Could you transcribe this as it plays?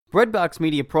Breadbox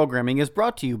Media programming is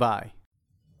brought to you by...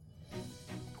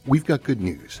 We've got good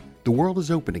news. The world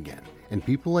is open again, and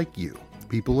people like you,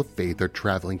 people of faith, are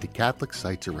traveling to Catholic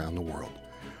sites around the world.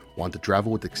 Want to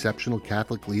travel with exceptional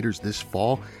Catholic leaders this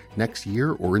fall, next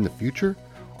year, or in the future?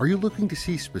 Are you looking to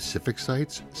see specific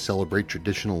sites, celebrate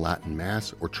traditional Latin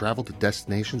Mass, or travel to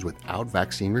destinations without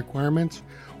vaccine requirements?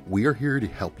 We are here to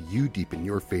help you deepen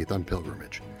your faith on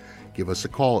pilgrimage. Give us a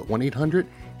call at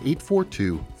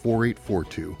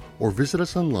 1-800-842-4842 or visit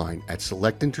us online at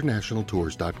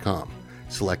selectinternationaltours.com.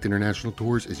 Select International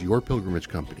Tours is your pilgrimage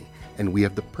company, and we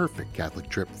have the perfect Catholic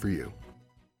trip for you.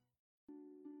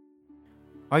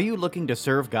 Are you looking to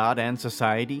serve God and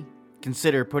society?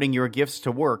 Consider putting your gifts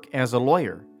to work as a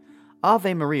lawyer.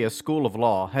 Ave Maria School of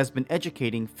Law has been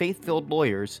educating faith-filled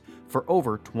lawyers for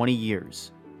over 20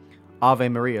 years. Ave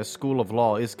Maria School of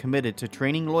Law is committed to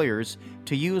training lawyers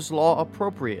to use law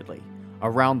appropriately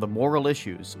around the moral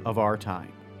issues of our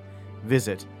time.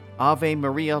 Visit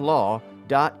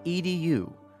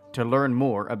avemarialaw.edu to learn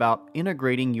more about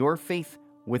integrating your faith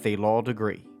with a law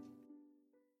degree.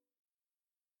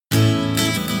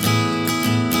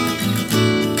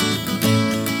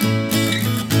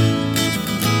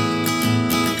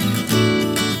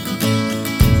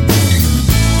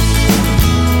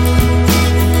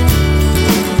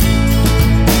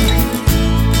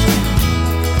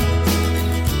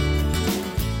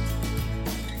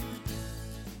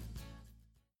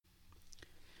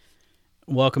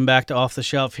 Welcome back to Off the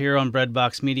Shelf here on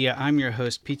Breadbox Media. I'm your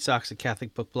host, Pete Sachs, a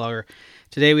Catholic book blogger.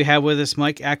 Today we have with us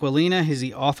Mike Aquilina. He's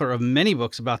the author of many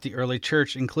books about the early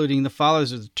church, including The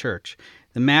Fathers of the Church,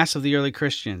 The Mass of the Early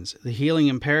Christians, The Healing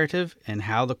Imperative, and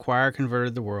How the Choir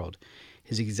Converted the World.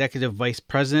 He's executive vice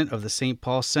president of the St.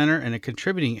 Paul Center and a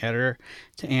contributing editor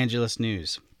to Angelus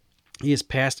News. He is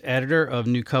past editor of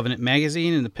New Covenant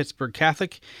magazine and the Pittsburgh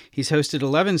Catholic. He's hosted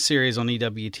 11 series on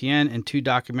EWTN and 2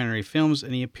 documentary films,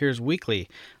 and he appears weekly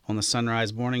on the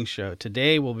Sunrise Morning Show.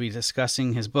 Today we'll be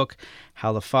discussing his book,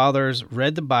 How the Fathers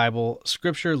Read the Bible,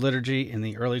 Scripture, Liturgy, in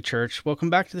the Early Church.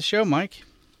 Welcome back to the show, Mike.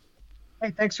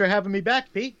 Hey, thanks for having me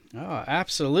back, Pete. Oh,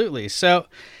 absolutely. So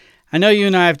I know you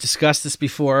and I have discussed this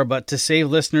before, but to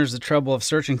save listeners the trouble of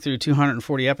searching through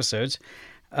 240 episodes,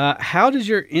 how did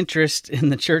your interest in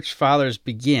the Church Fathers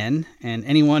begin? And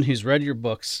anyone who's read your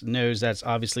books knows that's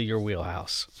obviously your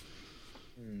wheelhouse.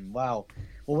 Wow.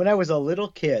 Well, when I was a little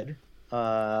kid,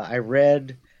 I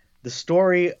read the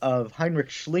story of Heinrich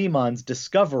Schliemann's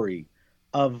discovery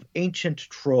of ancient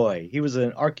Troy. He was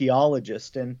an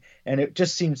archaeologist, and it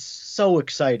just seemed so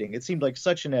exciting. It seemed like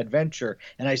such an adventure.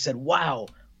 And I said, wow,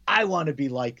 I want to be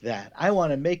like that. I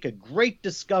want to make a great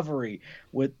discovery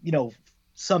with,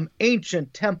 some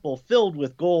ancient temple filled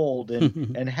with gold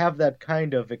and have that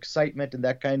kind of excitement and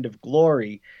that kind of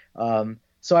glory.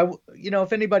 So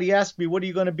if anybody asked me, what are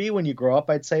you going to be when you grow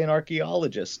up? I'd say an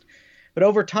archaeologist. But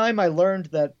over time, I learned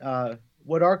that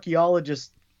what archaeologists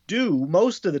do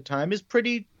most of the time is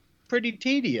pretty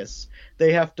tedious.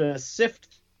 They have to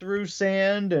sift through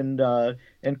sand and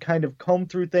kind of comb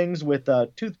through things with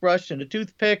a toothbrush and a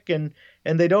toothpick, and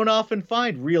they don't often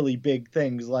find really big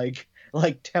things like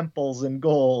temples and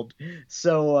gold.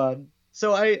 So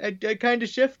I kind of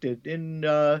shifted and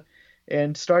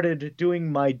started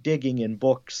doing my digging in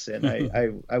books. And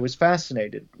I was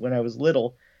fascinated when I was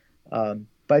little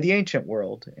by the ancient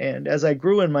world. And as I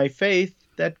grew in my faith,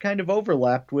 that kind of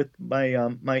overlapped with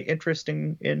my interest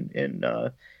in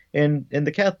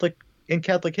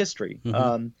Catholic history.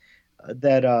 Mm-hmm.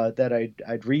 That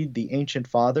I'd read the ancient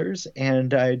fathers,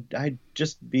 and I'd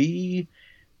just be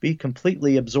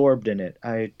completely absorbed in it.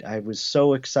 I was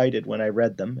so excited when I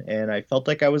read them, and I felt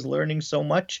like I was learning so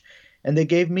much, and they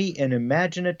gave me an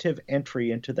imaginative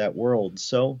entry into that world.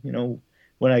 So,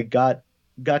 when I got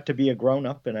to be a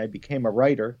grown-up and I became a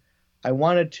writer, I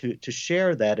wanted to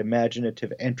share that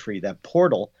imaginative entry, that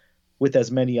portal, with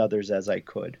as many others as I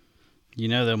could.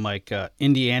 Though, Mike,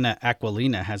 Indiana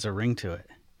Aquilina has a ring to it.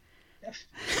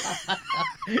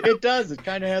 It does. It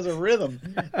kind of has a rhythm.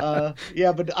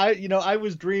 But I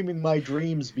was dreaming my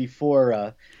dreams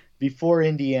before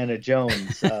Indiana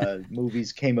Jones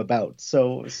movies came about.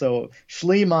 So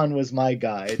Schliemann was my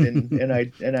guide, and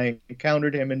I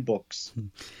encountered him in books.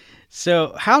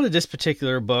 So how did this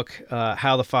particular book,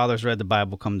 How the Fathers Read the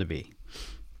Bible, come to be?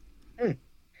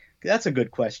 That's a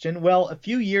good question. Well, a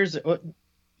few years,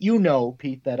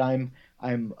 Pete, that I'm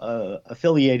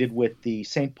affiliated with the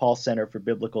St. Paul Center for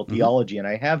Biblical Theology, and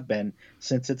I have been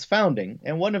since its founding.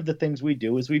 And one of the things we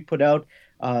do is we put out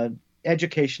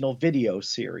educational video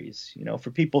series,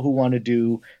 for people who want to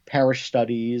do parish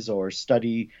studies or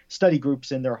study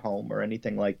groups in their home or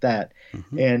anything like that.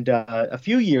 Mm-hmm. And a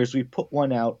few years we put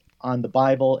one out on the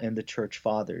Bible and the church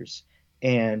fathers.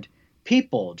 And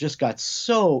people just got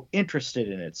so interested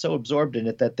in it, so absorbed in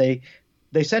it, that they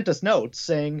sent us notes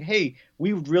saying, hey,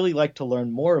 we would really like to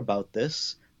learn more about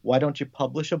this. Why don't you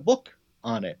publish a book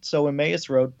on it? So Emmaus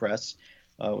Road Press,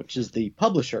 which is the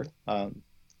publisher, the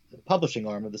publishing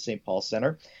arm of the St. Paul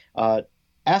Center,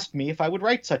 asked me if I would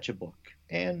write such a book.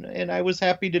 And I was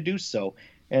happy to do so.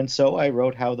 And so I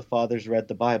wrote How the Fathers Read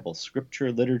the Bible,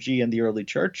 Scripture, Liturgy, and the Early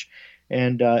Church.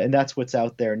 And that's what's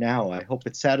out there now. I hope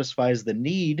it satisfies the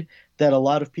need that a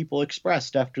lot of people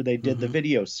expressed after they did the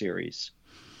video series.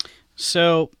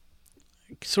 So,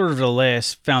 sort of the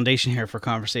last foundation here for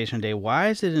conversation today, why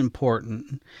is it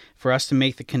important for us to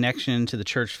make the connection to the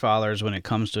church fathers when it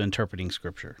comes to interpreting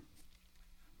Scripture?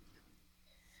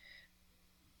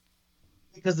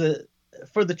 Because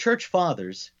for the church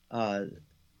fathers,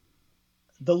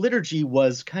 the liturgy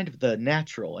was kind of the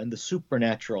natural and the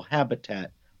supernatural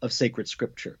habitat of sacred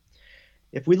Scripture.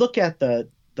 If we look at the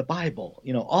Bible,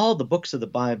 all the books of the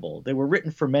Bible, they were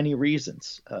written for many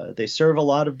reasons. They serve a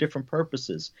lot of different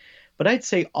purposes. But I'd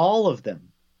say all of them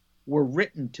were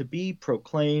written to be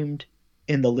proclaimed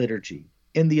in the liturgy,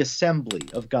 in the assembly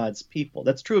of God's people.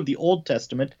 That's true of the Old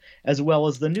Testament as well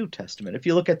as the New Testament. If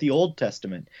you look at the Old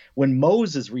Testament, when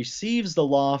Moses receives the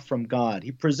law from God,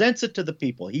 he presents it to the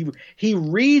people. He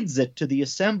reads it to the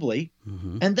assembly,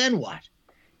 and then what?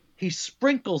 He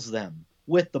sprinkles them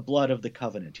with the blood of the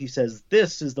covenant. He says,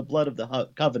 this is the blood of the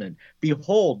covenant.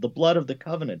 Behold, the blood of the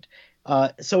covenant.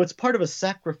 So it's part of a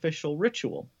sacrificial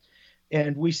ritual.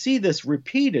 And we see this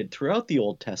repeated throughout the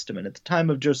Old Testament. At the time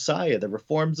of Josiah, the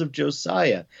reforms of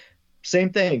Josiah,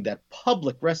 same thing, that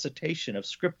public recitation of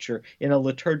Scripture in a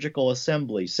liturgical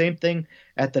assembly. Same thing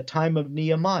at the time of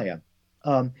Nehemiah.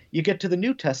 You get to the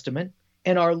New Testament,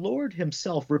 and our Lord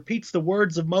himself repeats the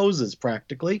words of Moses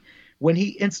practically when he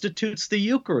institutes the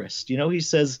Eucharist. He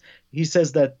says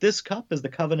that this cup is the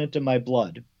covenant in my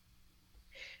blood.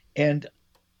 And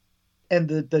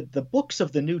the books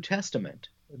of the New Testament,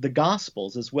 the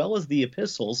Gospels as well as the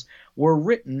epistles, were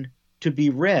written to be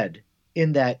read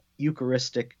in that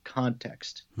Eucharistic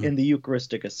context, in the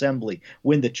Eucharistic assembly,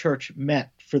 when the church met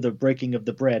for the breaking of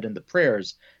the bread and the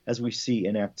prayers, as we see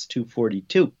in Acts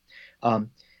 2:42.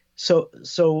 So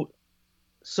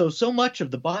much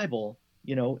of the Bible,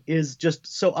 is just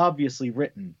so obviously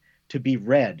written to be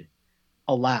read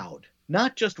aloud,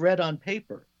 not just read on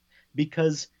paper,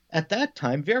 because at that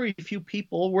time, very few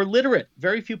people were literate.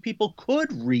 Very few people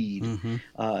could read.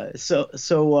 So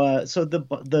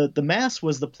the Mass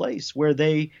was the place where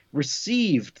they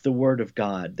received the Word of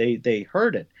God. They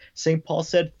heard it. St. Paul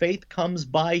said, faith comes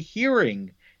by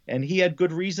hearing. And he had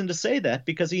good reason to say that,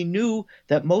 because he knew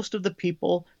that most of the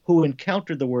people who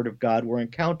encountered the Word of God were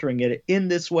encountering it in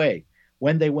this way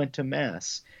when they went to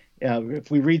Mass. If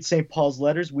we read St. Paul's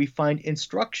letters, we find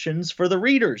instructions for the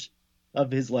readers of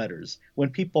his letters when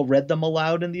people read them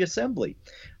aloud in the assembly.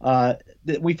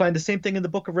 We find the same thing in the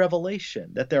book of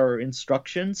Revelation, that there are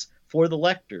instructions for the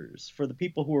lectors, for the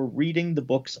people who are reading the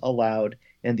books aloud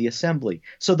in the assembly.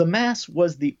 So the Mass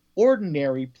was the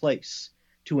ordinary place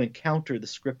to encounter the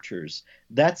Scriptures.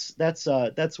 That's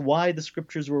why the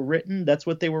Scriptures were written. That's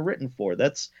what they were written for.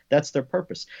 That's their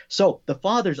purpose. So the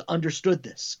fathers understood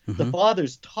this. The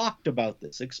fathers talked about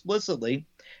this explicitly,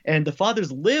 and the fathers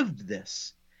lived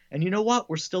this. And you know what?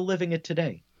 We're still living it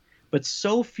today. But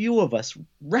so few of us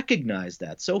recognize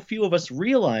that. So few of us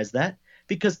realize that,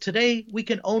 because today we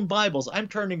can own Bibles. I'm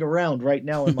turning around right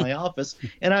now in my office,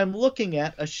 and I'm looking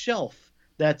at a shelf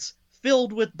that's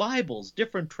filled with Bibles,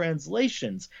 different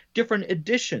translations, different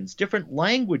editions, different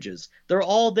languages. They're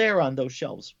all there on those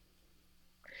shelves.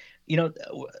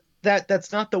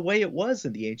 That's not the way it was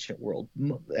in the ancient world.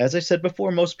 As I said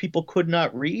before, most people could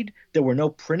not read. There were no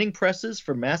printing presses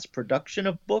for mass production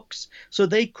of books, so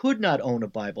they could not own a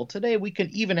Bible. Today, we can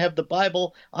even have the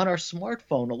Bible on our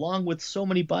smartphone, along with so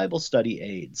many Bible study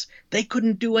aids. They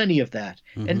couldn't do any of that.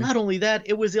 And not only that,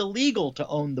 it was illegal to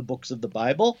own the books of the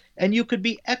Bible, and you could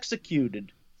be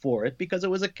executed for it because it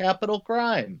was a capital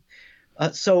crime.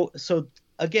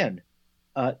 Again,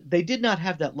 they did not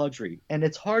have that luxury, and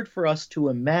it's hard for us to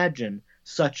imagine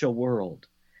such a world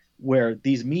where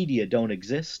these media don't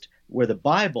exist, where the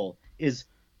Bible is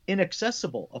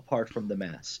inaccessible apart from the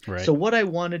Mass. Right. So what I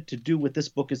wanted to do with this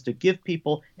book is to give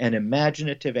people an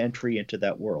imaginative entry into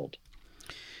that world.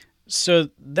 So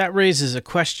that raises a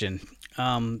question.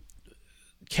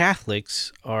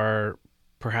 Catholics are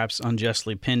perhaps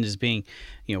unjustly pinned as being,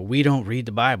 we don't read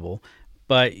the Bible.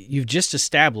 But you've just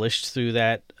established through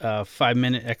that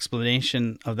 5-minute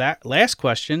explanation of that last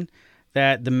question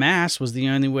that the Mass was the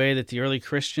only way that the early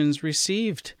Christians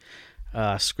received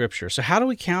Scripture. So how do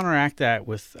we counteract that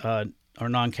with our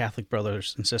non-Catholic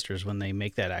brothers and sisters when they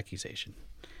make that accusation?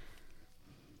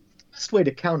 The best way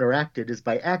to counteract it is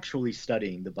by actually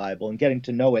studying the Bible and getting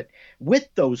to know it with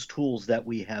those tools that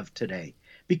we have today.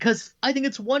 Because I think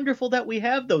it's wonderful that we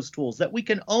have those tools, that we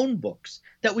can own books,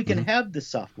 that we can have the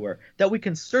software, that we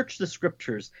can search the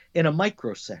scriptures in a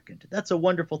microsecond. That's a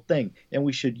wonderful thing, and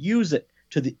we should use it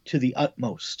to the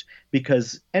utmost,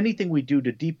 because anything we do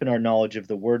to deepen our knowledge of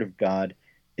the Word of God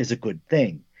is a good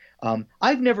thing.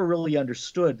 I've never really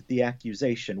understood the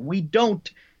accusation. We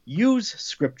don't use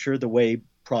Scripture the way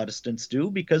Protestants do,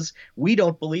 because we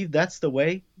don't believe that's the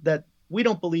way that we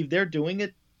don't believe they're doing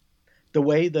it the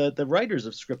way the writers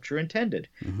of Scripture intended.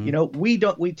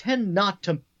 We tend not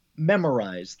to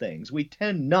memorize things. We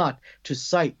tend not to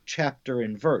cite chapter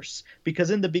and verse, because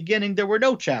in the beginning there were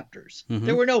no chapters.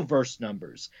 There were no verse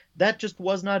numbers. That just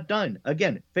was not done.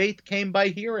 Again, faith came by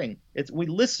hearing. We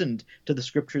listened to the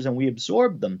Scriptures and we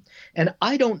absorbed them. And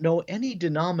I don't know any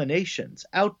denominations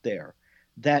out there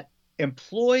that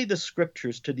employ the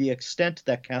Scriptures to the extent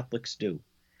that Catholics do.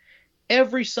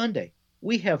 Every Sunday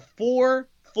we have 4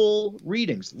 full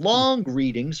readings, long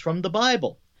readings from the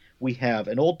Bible. We have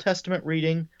an Old Testament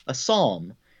reading, a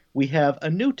psalm. We have a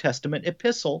New Testament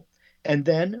epistle, and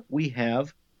then we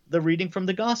have the reading from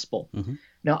the gospel.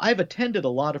 Now, I've attended a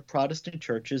lot of Protestant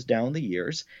churches down the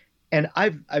years, and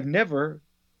I've never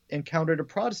encountered a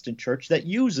Protestant church that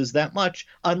uses that much,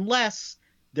 unless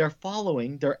they're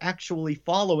actually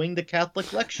following the Catholic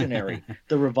lectionary,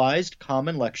 the Revised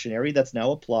Common Lectionary that's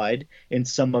now applied in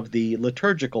some of the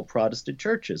liturgical Protestant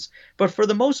churches. But for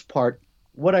the most part,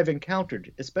 what I've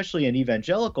encountered, especially in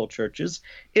evangelical churches,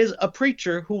 is a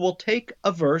preacher who will take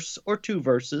a verse or 2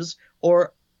 verses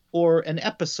or an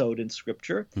episode in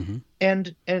Scripture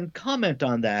and comment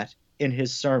on that in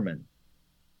his sermon.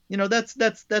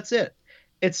 That's it.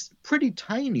 It's pretty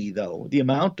tiny, though, the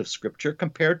amount of Scripture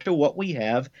compared to what we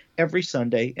have every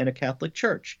Sunday in a Catholic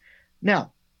church.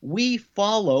 Now, we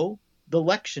follow the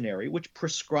lectionary, which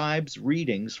prescribes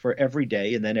readings for every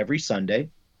day and then every Sunday.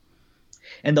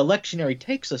 And the lectionary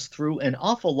takes us through an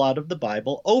awful lot of the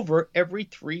Bible over every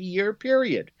 3-year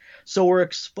period. So we're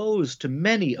exposed to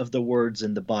many of the words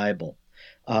in the Bible.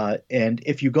 And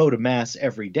if you go to Mass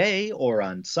every day or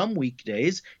on some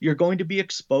weekdays, you're going to be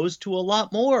exposed to a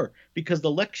lot more, because the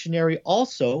lectionary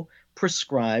also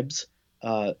prescribes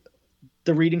the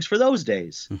readings for those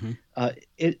days.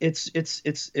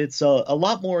 It's a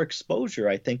lot more exposure,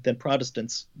 I think, than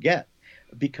Protestants get.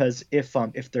 Because if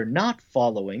they're not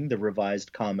following the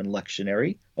Revised Common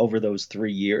Lectionary over those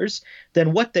 3 years,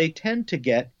 then what they tend to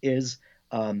get is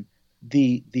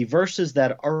the verses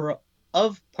that are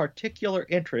of particular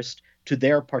interest to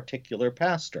their particular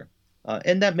pastor,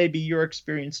 and that may be your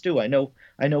experience too. I know,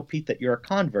 Pete, that you're a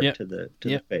convert to the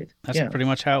faith. That's pretty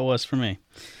much how it was for me.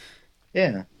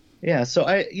 Yeah. So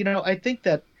I think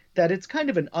that it's kind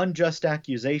of an unjust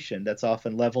accusation that's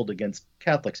often leveled against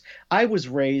Catholics. I was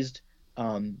raised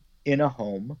in a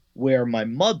home where my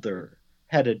mother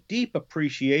had a deep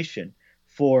appreciation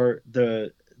for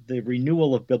the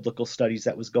renewal of biblical studies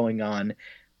that was going on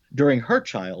during her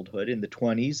childhood in the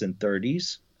 20s and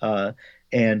 30s,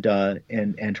 and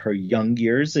her young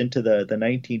years into the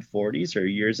 1940s, her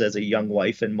years as a young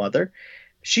wife and mother.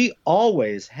 She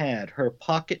always had her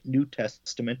pocket New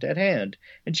Testament at hand,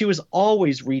 and she was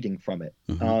always reading from it.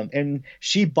 And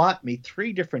she bought me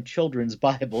 3 different children's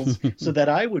Bibles so that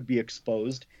I would be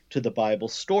exposed to the Bible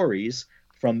stories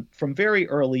from very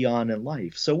early on in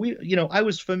life. So I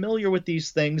was familiar with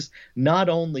these things not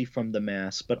only from the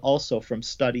Mass but also from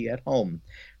study at home.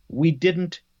 We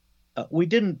didn't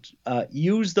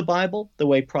use the Bible the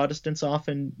way Protestants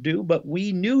often do, but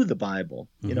we knew the Bible.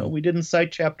 We didn't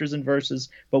cite chapters and verses,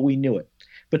 but we knew it.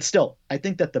 But still, I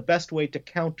think that the best way to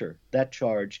counter that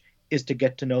charge is to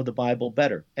get to know the Bible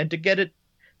better, and to get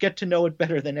to know it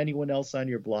better than anyone else on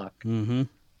your block.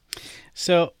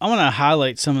 So I want to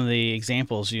highlight some of the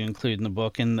examples you include in the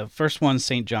book. And the first one's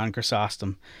St. John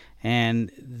Chrysostom. And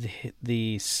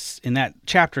in that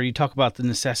chapter, you talk about the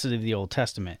necessity of the Old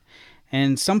Testament.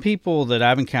 And some people that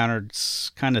I've encountered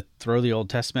kind of throw the Old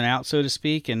Testament out, so to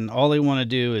speak, and all they want to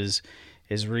do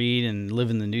is read and live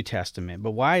in the New Testament.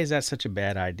 But why is that such a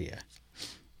bad idea?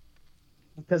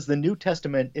 Because the New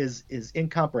Testament is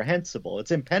incomprehensible.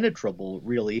 It's impenetrable,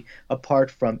 really, apart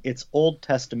from its Old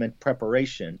Testament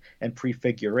preparation and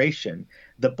prefiguration.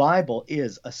 The Bible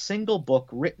is a single book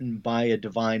written by a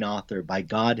divine author, by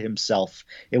God himself.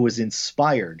 It was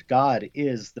inspired. God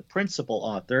is the principal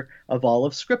author of all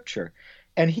of Scripture.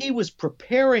 And he was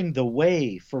preparing the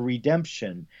way for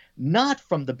redemption, not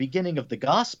from the beginning of the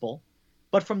gospel,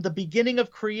 but from the beginning of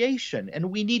creation.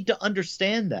 And we need to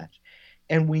understand that.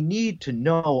 And we need to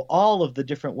know all of the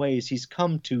different ways he's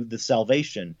come to the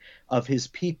salvation of his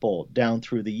people down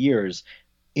through the years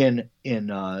in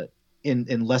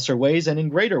lesser ways and in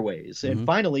greater ways. And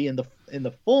finally, in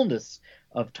the fullness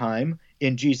of time,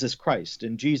 in Jesus Christ.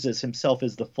 And Jesus himself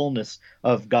is the fullness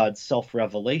of God's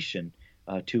self-revelation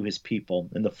to his people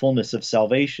and the fullness of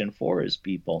salvation for his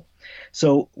people.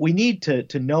 So we need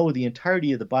to know the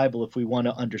entirety of the Bible if we want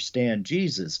to understand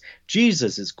Jesus.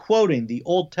 Jesus is quoting the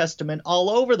Old Testament all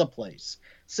over the place.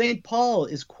 St. Paul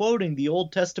is quoting the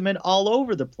Old Testament all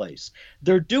over the place.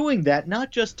 They're doing that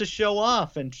not just to show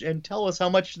off and tell us how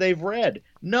much they've read.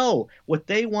 No, what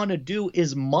they want to do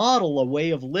is model a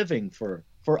way of living for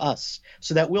us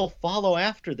so that we'll follow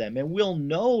after them and we'll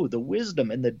know the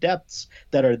wisdom and the depths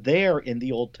that are there in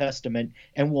the Old Testament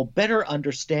and we'll better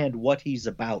understand what he's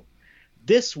about.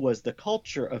 This was the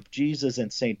culture of Jesus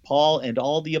and St. Paul and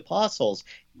all the apostles.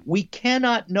 We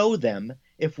cannot know them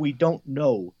if we don't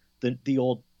know the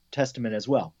Old Testament as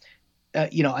well.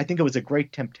 I think it was a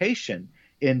great temptation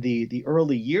in the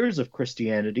early years of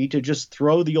Christianity to just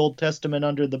throw the Old Testament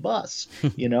under the bus,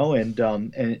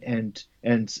 and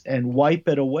wipe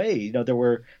it away. There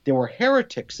were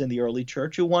heretics in the early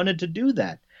church who wanted to do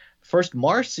that. First,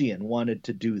 Marcion wanted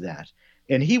to do that,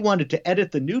 and he wanted to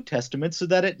edit the New Testament so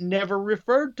that it never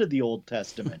referred to the Old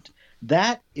Testament.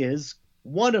 That is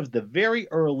one of the very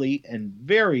early and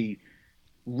very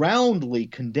roundly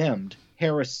condemned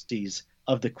heresies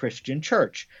of the Christian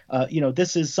church.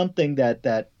 This is something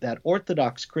that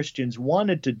Orthodox Christians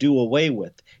wanted to do away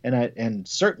with, and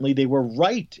certainly they were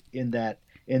right in that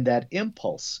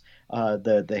impulse.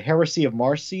 The heresy of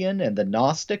Marcion and the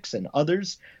Gnostics and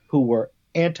others who were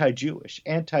anti-Jewish,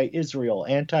 anti-Israel,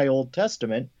 anti-Old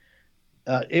Testament,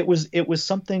 it was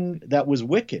something that was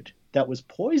wicked, that was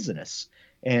poisonous.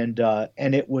 And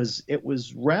it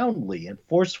was roundly and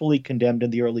forcefully condemned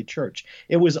in the early church.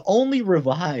 It was only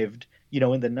revived,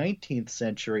 in the 19th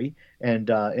century, and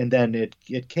then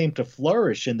it came to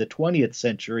flourish in the 20th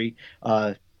century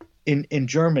in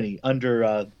Germany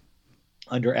under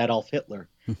Adolf Hitler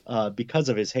because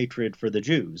of his hatred for the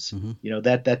Jews.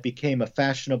 That became a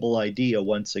fashionable idea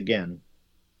once again.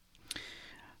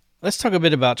 Let's talk a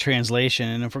bit about translation,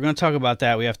 and if we're going to talk about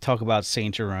that, we have to talk about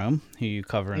Saint Jerome, who you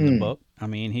cover in the book. I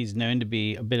mean, he's known to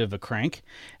be a bit of a crank,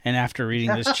 and after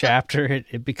reading this chapter,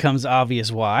 it becomes obvious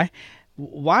why.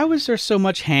 Why was there so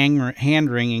much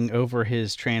hand-wringing over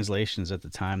his translations at the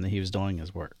time that he was doing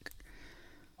his work?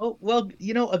 Oh, well,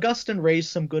 Augustine raised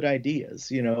some good ideas,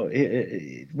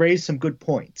 it raised some good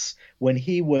points when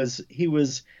he was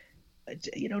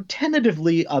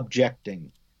tentatively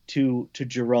objecting to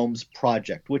Jerome's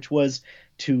project, which was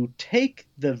to take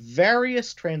the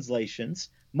various translations,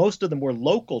 most of them were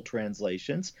local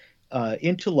translations,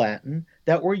 into Latin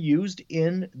that were used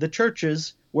in the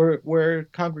churches where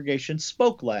congregations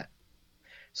spoke Latin.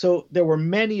 So there were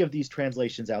many of these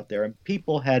translations out there, and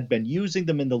people had been using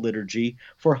them in the liturgy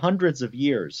for hundreds of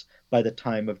years by the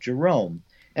time of Jerome.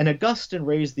 And Augustine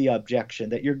raised the objection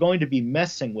that you're going to be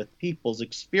messing with people's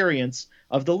experience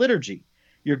of the liturgy.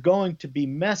 You're going to be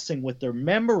messing with their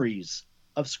memories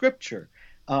of Scripture.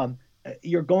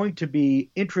 You're going to be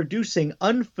introducing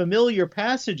unfamiliar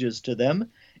passages to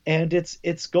them, and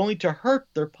it's going to hurt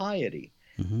their piety.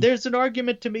 There's an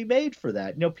argument to be made for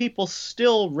that. People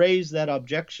still raise that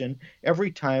objection every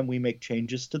time we make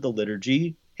changes to the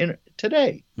liturgy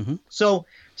today. So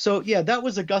that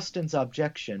was Augustine's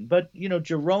objection. But,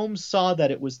 Jerome saw that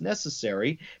it was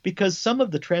necessary because some of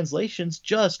the translations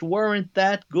just weren't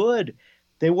that good.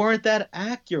 They weren't that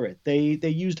accurate. They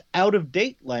used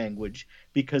out-of-date language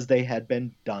because they had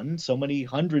been done so many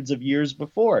hundreds of years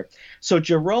before. So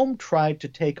Jerome tried to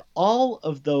take all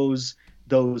of those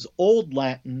old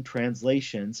Latin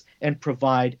translations and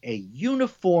provide a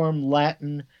uniform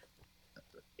Latin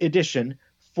edition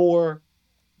for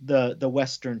the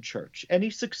Western Church. And he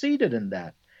succeeded in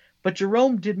that. But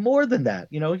Jerome did more than that.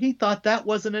 He thought that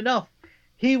wasn't enough.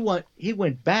 He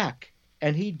went back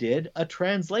and he did a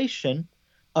translation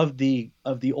of the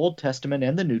Old Testament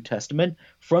and the New Testament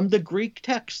from the Greek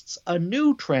texts, a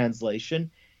new translation,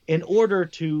 in order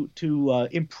to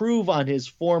improve on his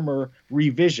former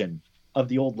revision of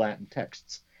the old Latin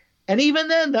texts. And even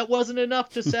then, that wasn't enough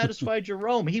to satisfy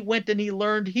Jerome. He went and he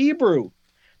learned Hebrew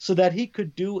so that he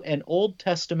could do an Old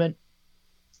Testament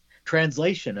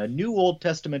translation, a new Old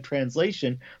Testament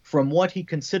translation from what he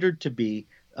considered to be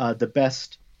the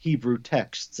best Hebrew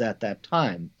texts at that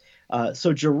time.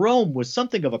 So Jerome was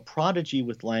something of a prodigy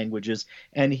with languages,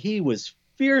 and he was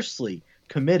fiercely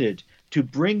committed to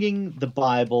bringing the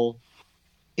Bible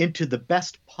into the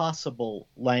best possible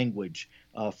language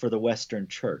for the Western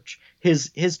Church.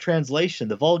 His translation,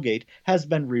 the Vulgate, has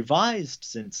been revised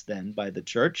since then by the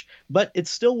Church, but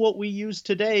it's still what we use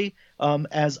today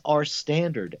as our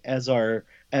standard, as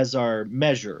our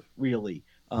measure, really,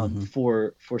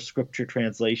 for Scripture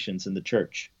translations in the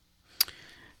Church.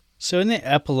 So in the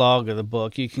epilogue of the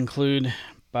book, you conclude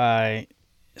by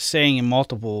saying in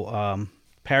multiple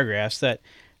paragraphs that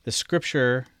the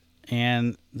Scripture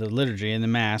and the liturgy and the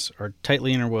Mass are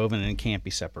tightly interwoven and can't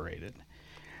be separated.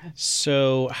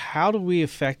 So how do we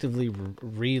effectively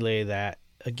relay that?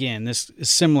 Again, this is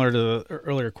similar to the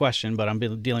earlier question, but I'm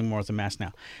dealing more with the Mass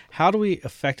now. How do we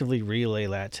effectively relay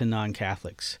that to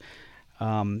non-Catholics?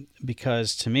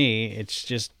 Because to me, it's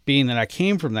just being that I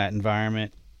came from that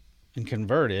environment and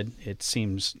converted, it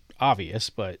seems obvious,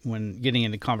 but when getting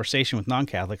into conversation with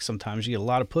non-Catholics, sometimes you get a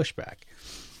lot of pushback.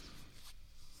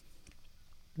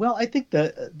 Well, I think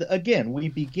again, we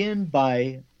begin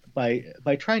by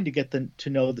trying to get them to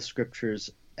know the Scriptures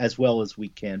as well as we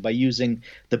can by using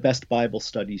the best Bible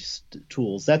study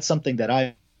tools. That's something that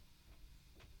I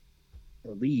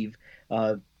believe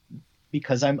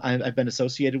because I've been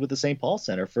associated with the St. Paul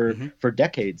Center for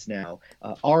decades now.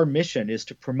 Our mission is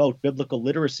to promote biblical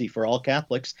literacy for all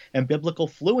Catholics and biblical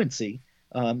fluency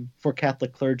for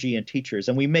Catholic clergy and teachers.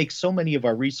 And we make so many of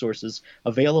our resources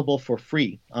available for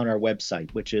free on our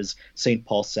website, which is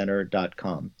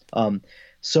stpaulcenter.com.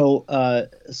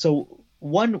 So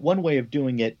one way of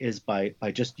doing it is by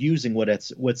just using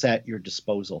what's at your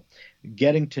disposal,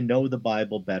 getting to know the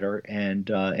Bible better, and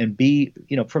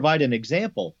provide an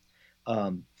example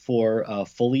for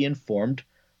fully informed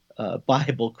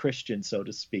Bible Christians, so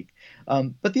to speak.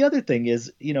 But the other thing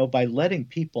is, by letting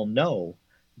people know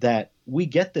that we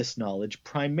get this knowledge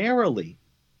primarily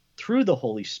through the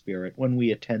Holy Spirit when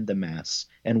we attend the Mass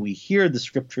and we hear the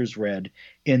Scriptures read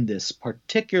in this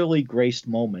particularly graced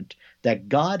moment that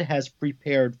God has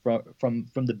prepared from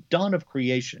the dawn of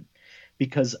creation.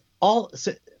 Because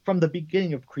from the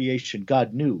beginning of creation,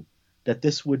 God knew that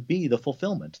this would be the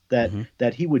fulfillment,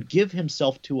 that he would give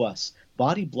himself to us,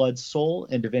 body, blood, soul,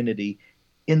 and divinity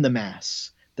in the Mass.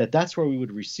 That's where we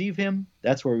would receive him,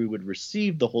 that's where we would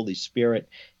receive the Holy Spirit,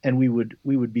 and we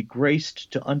would be graced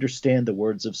to understand the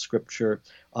words of Scripture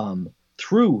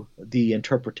through the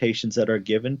interpretations that are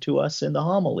given to us in the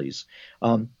homilies.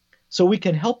 So we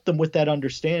can help them with that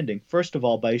understanding, first of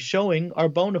all, by showing our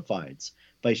bona fides,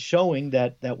 by showing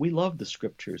that we love the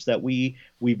Scriptures, that we've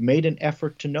made an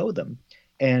effort to know them.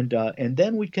 And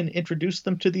then we can introduce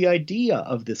them to the idea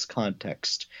of this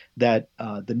context that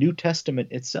the New Testament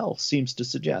itself seems to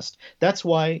suggest. That's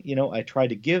why I try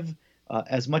to give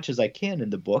as much as I can in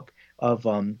the book I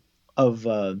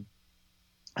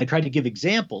try to give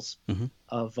examples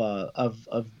of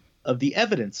the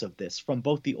evidence of this from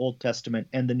both the Old Testament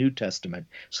and the New Testament,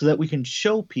 so that we can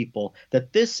show people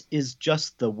that this is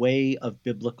just the way of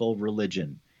biblical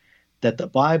religion, that the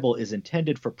Bible is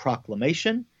intended for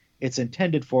proclamation. It's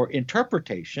intended for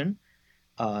interpretation,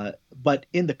 but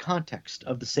in the context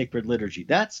of the sacred liturgy.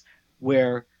 That's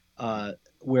where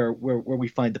we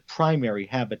find the primary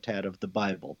habitat of the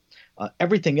Bible.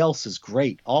 Everything else is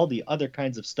great. All the other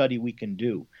kinds of study we can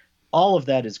do, all of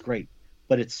that is great,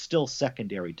 but it's still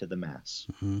secondary to the Mass.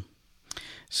 Mm-hmm.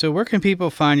 So where can people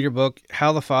find your book,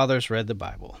 How the Fathers Read the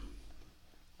Bible?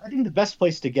 I think the best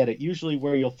place to get it, usually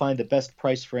where you'll find the best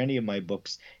price for any of my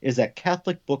books, is at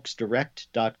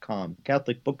catholicbooksdirect.com,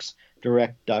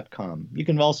 catholicbooksdirect.com. You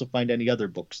can also find any other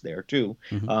books there, too,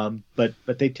 but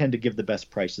they tend to give the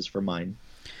best prices for mine.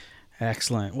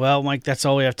 Excellent. Well, Mike, that's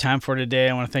all we have time for today.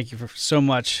 I want to thank you so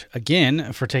much,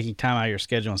 again, for taking time out of your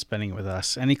schedule and spending it with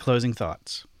us. Any closing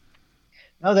thoughts?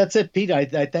 No, that's it, Pete. I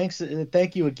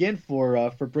thank you again for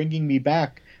bringing me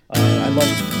back. I love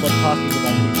talking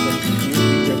about these things with you.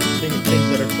 These are things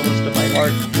that are close to my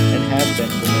heart and have been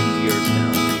for many years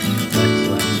now.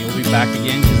 Excellent. You'll be back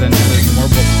again because I know there's more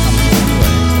books coming your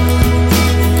way. So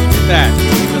with that,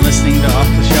 you've been listening to Off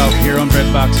the Shelf here on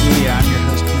Breadbox Media. I'm your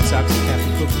host, Pete Sox,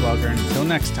 Catholic book blogger. And until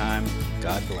next time,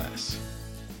 God bless.